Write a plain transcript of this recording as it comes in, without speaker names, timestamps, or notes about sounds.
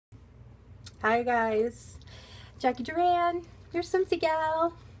Hi guys, Jacqui Duran, your Scentsy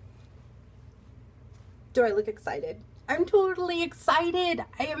gal. Do I look excited? I'm totally excited.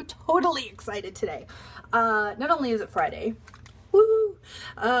 I am totally excited today. Not only is it Friday, woohoo,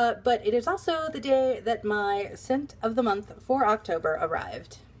 but it is also the day that my scent of the month for October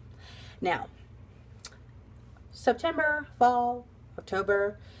arrived. Now, September, fall,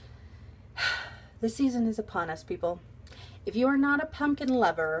 October, the season is upon us, people. If you are not a pumpkin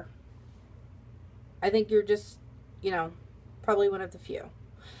lover, I think you're just, probably one of the few.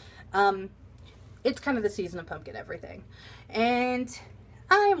 It's kind of the season of pumpkin everything. And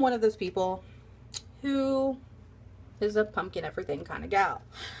I am one of those people who is a pumpkin everything kind of gal.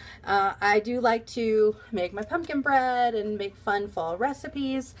 I do like to make my pumpkin bread and make fun fall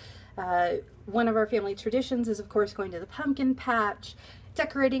recipes. One of our family traditions is, of course, going to the pumpkin patch,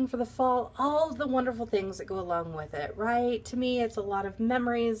 decorating for the fall, all of the wonderful things that go along with it, right? To me, it's a lot of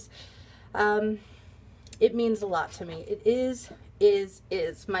memories. It means a lot to me. It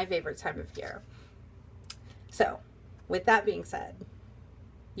is my favorite time of year. So, with that being said,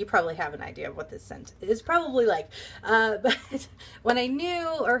 you probably have an idea of what this scent is probably like. But when I knew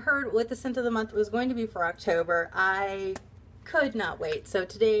or heard what the scent of the month was going to be for October, I could not wait. So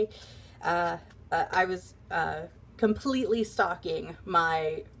today, I was completely stalking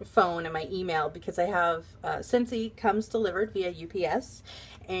my phone and my email because I have Scentsy comes delivered via UPS,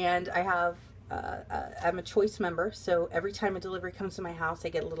 and I have I'm a choice member, so every time a delivery comes to my house, I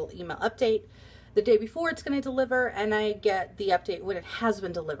get a little email update the day before it's going to deliver, and I get the update when it has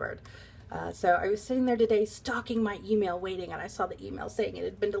been delivered. So I was sitting there today stalking my email waiting, and I saw the email saying it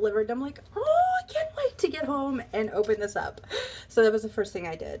had been delivered. I'm like, oh, I can't wait to get home and open this up. So that was the first thing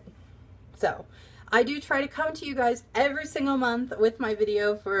I did. So I do try to come to you guys every single month with my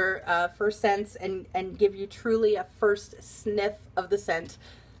video for scents and give you truly a first sniff of the scent.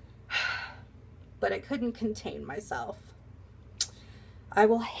 But I couldn't contain myself. I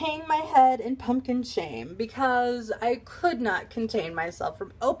will hang my head in pumpkin shame because I could not contain myself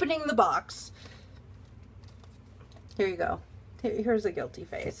from opening the box. Here you go. Here's a guilty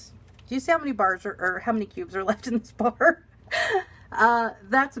face. Do you see how many bars or how many cubes are left in this bar?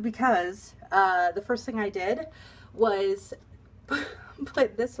 That's because the first thing I did was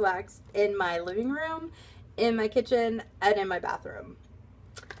put this wax in my living room, in my kitchen, and in my bathroom.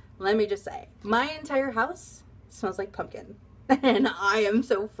 Let me just say, my entire house smells like pumpkin, and I am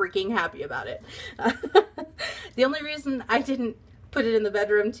so freaking happy about it. The only reason I didn't put it in the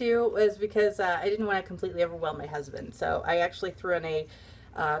bedroom too was because I didn't want to completely overwhelm my husband. So I actually threw in a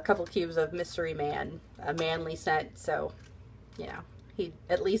couple cubes of Mystery Man, a manly scent, so he'd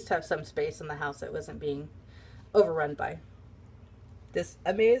at least have some space in the house that wasn't being overrun by this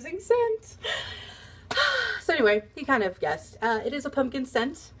amazing scent. So anyway, you kind of guessed. It is a pumpkin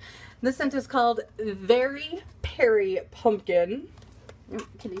scent. The scent is called Very Peary Pumpkin.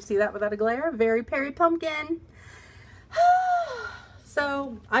 Can you see that without a glare? Very Peary Pumpkin.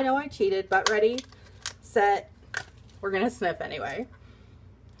 So, I know I cheated, but ready, set, we're gonna sniff anyway.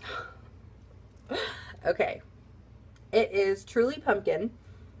 Okay. It is truly pumpkin,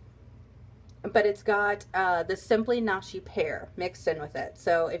 but it's got the Simply Nashi pear mixed in with it.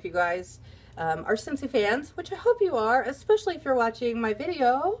 So if you guys are Scentsy fans, which I hope you are, especially if you're watching my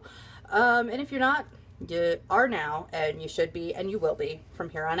video, and if you're not, you are now, and you should be, and you will be from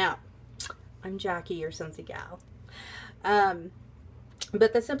here on out. I'm Jacqui, your Scentsy gal.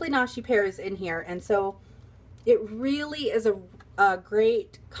 But the Simply Nashi pear is in here, and so it really is a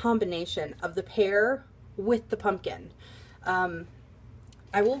great combination of the pear with the pumpkin.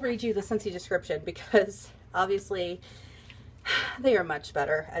 I will read you the Scentsy description because obviously they are much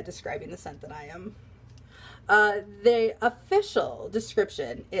better at describing the scent than I am. The official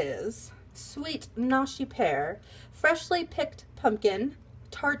description is sweet nashi pear, freshly picked pumpkin,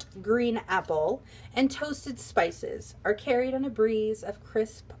 tart green apple, and toasted spices are carried on a breeze of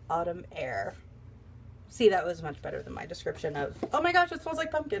crisp autumn air. See, that was much better than my description of, oh my gosh, it smells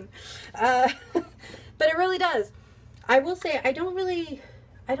like pumpkin. But it really does. I will say, I don't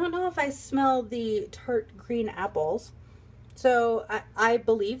know if I smell the tart green apples. So I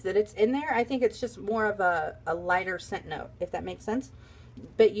believe that it's in there. I think it's just more of a lighter scent note, if that makes sense.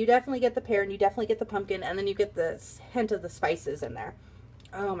 But you definitely get the pear and you definitely get the pumpkin, and then you get the hint of the spices in there.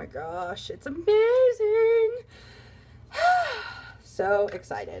 Oh my gosh, it's amazing. So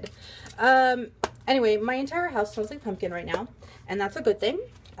excited. Anyway, my entire house smells like pumpkin right now, and that's a good thing.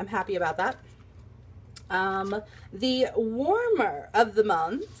 I'm happy about that. The warmer of the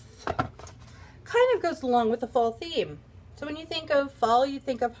month kind of goes along with the fall theme. So when you think of fall, you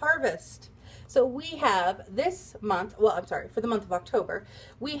think of harvest. So we have this month, well, I'm sorry, for the month of October,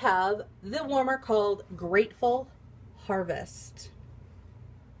 we have the warmer called Grateful Harvest.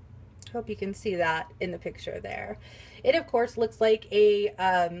 Hope you can see that in the picture there. It, of course, looks like a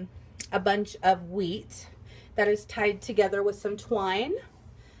bunch of wheat that is tied together with some twine.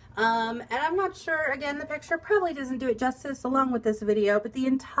 And I'm not sure, again, the picture probably doesn't do it justice along with this video, but the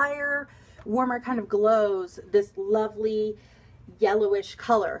entire warmer kind of glows this lovely yellowish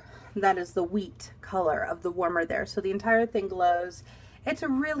color. That is the wheat color of the warmer there. So the entire thing glows. It's a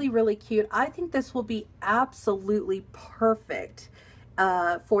really, really cute. I think this will be absolutely perfect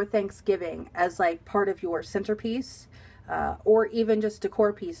for Thanksgiving as like part of your centerpiece, or even just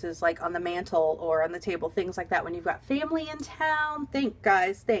decor pieces like on the mantle or on the table, things like that. When you've got family in town, think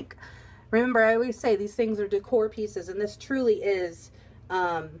guys, think. Remember, I always say these things are decor pieces, and this truly is,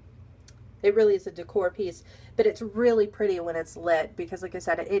 it really is a decor piece, but it's really pretty when it's lit because, like I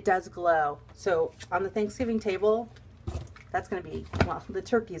said, it does glow. So on the Thanksgiving table, that's going to be, well, the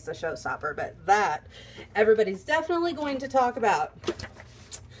turkey's the showstopper, but that everybody's definitely going to talk about.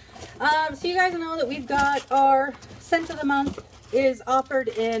 So you guys know that we've got our scent of the month is offered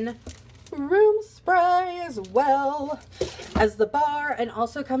in room spray as well as the bar, and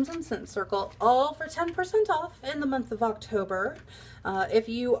also comes in Scent Circle, all for 10% off in the month of October. If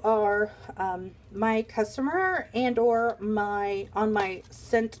you are my customer and or on my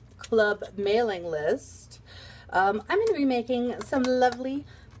Scent Club mailing list, I'm going to be making some lovely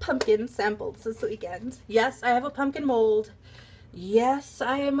pumpkin samples this weekend. Yes, I have a pumpkin mold. Yes,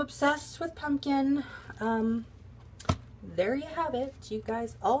 I am obsessed with pumpkin. There you have it. You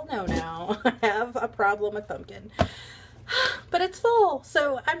guys all know now I have a problem with pumpkin. But it's full,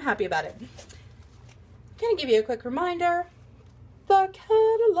 so I'm happy about it. I'm going to give you a quick reminder. The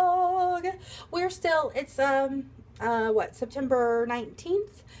catalog. We're still, it's, September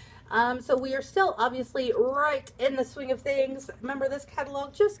 19th? So we are still obviously right in the swing of things. Remember, this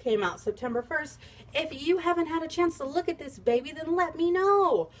catalog just came out September 1st. If you haven't had a chance to look at this baby, then let me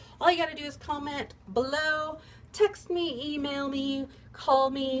know. All you got to do is comment below, text me, email me, call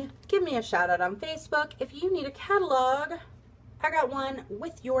me, give me a shout out on Facebook. If you need a catalog, I got one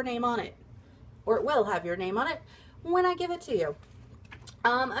with your name on it, or it will have your name on it when I give it to you.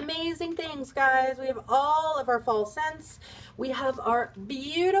 Amazing things, guys. We have all of our fall scents. We have our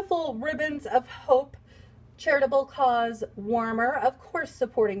beautiful Ribbons of Hope charitable cause warmer, of course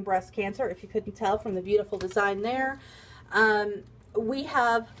supporting breast cancer, if you couldn't tell from the beautiful design there. We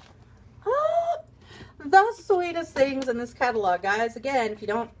have the sweetest things in this catalog, guys. Again, if you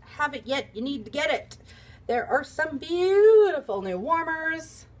don't have it yet, you need to get it. There are some beautiful new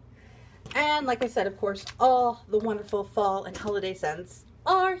warmers, and like I said, of course, all the wonderful fall and holiday scents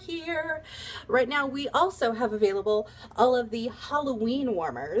are here. Right now, we also have available all of the Halloween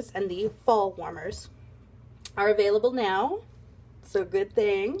warmers, and the fall warmers are available now. So good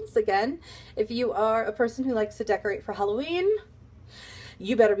things. Again, if you are a person who likes to decorate for Halloween,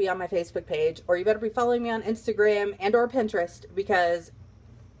 you better be on my Facebook page, or you better be following me on Instagram and or Pinterest, because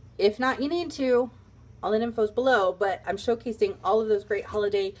if not, you need to. All that info is below, but I'm showcasing all of those great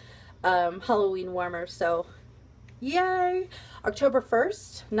holiday Halloween warmers. So yay! October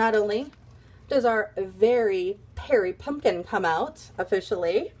 1st, not only does our very Peary pumpkin come out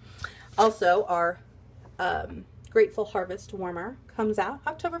officially, also our Grateful Harvest warmer comes out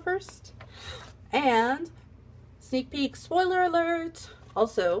October 1st. And sneak peek, spoiler alert,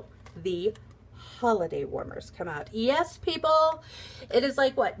 also the holiday warmers come out. Yes, people, it is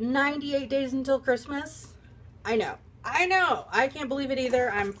like, what, 98 days until Christmas? I know. I can't believe it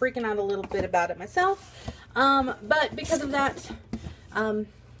either. I'm freaking out a little bit about it myself. But because of that,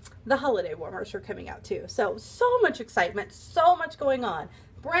 the holiday warmers are coming out too. So much excitement, so much going on.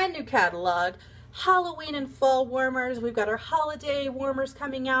 Brand new catalog, Halloween and fall warmers. We've got our holiday warmers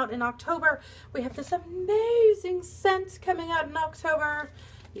coming out in October. We have this amazing scent coming out in October.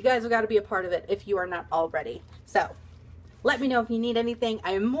 You guys have got to be a part of it if you are not already. So let me know if you need anything.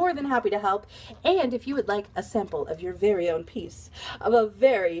 I am more than happy to help. And if you would like a sample of your very own piece of a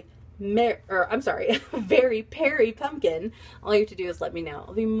very Peary pumpkin, all you have to do is let me know.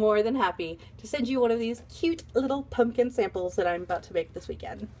 I'll be more than happy to send you one of these cute little pumpkin samples that I'm about to make this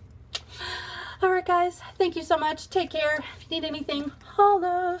weekend. Alright guys, thank you so much. Take care. If you need anything,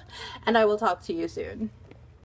 holla. And I will talk to you soon.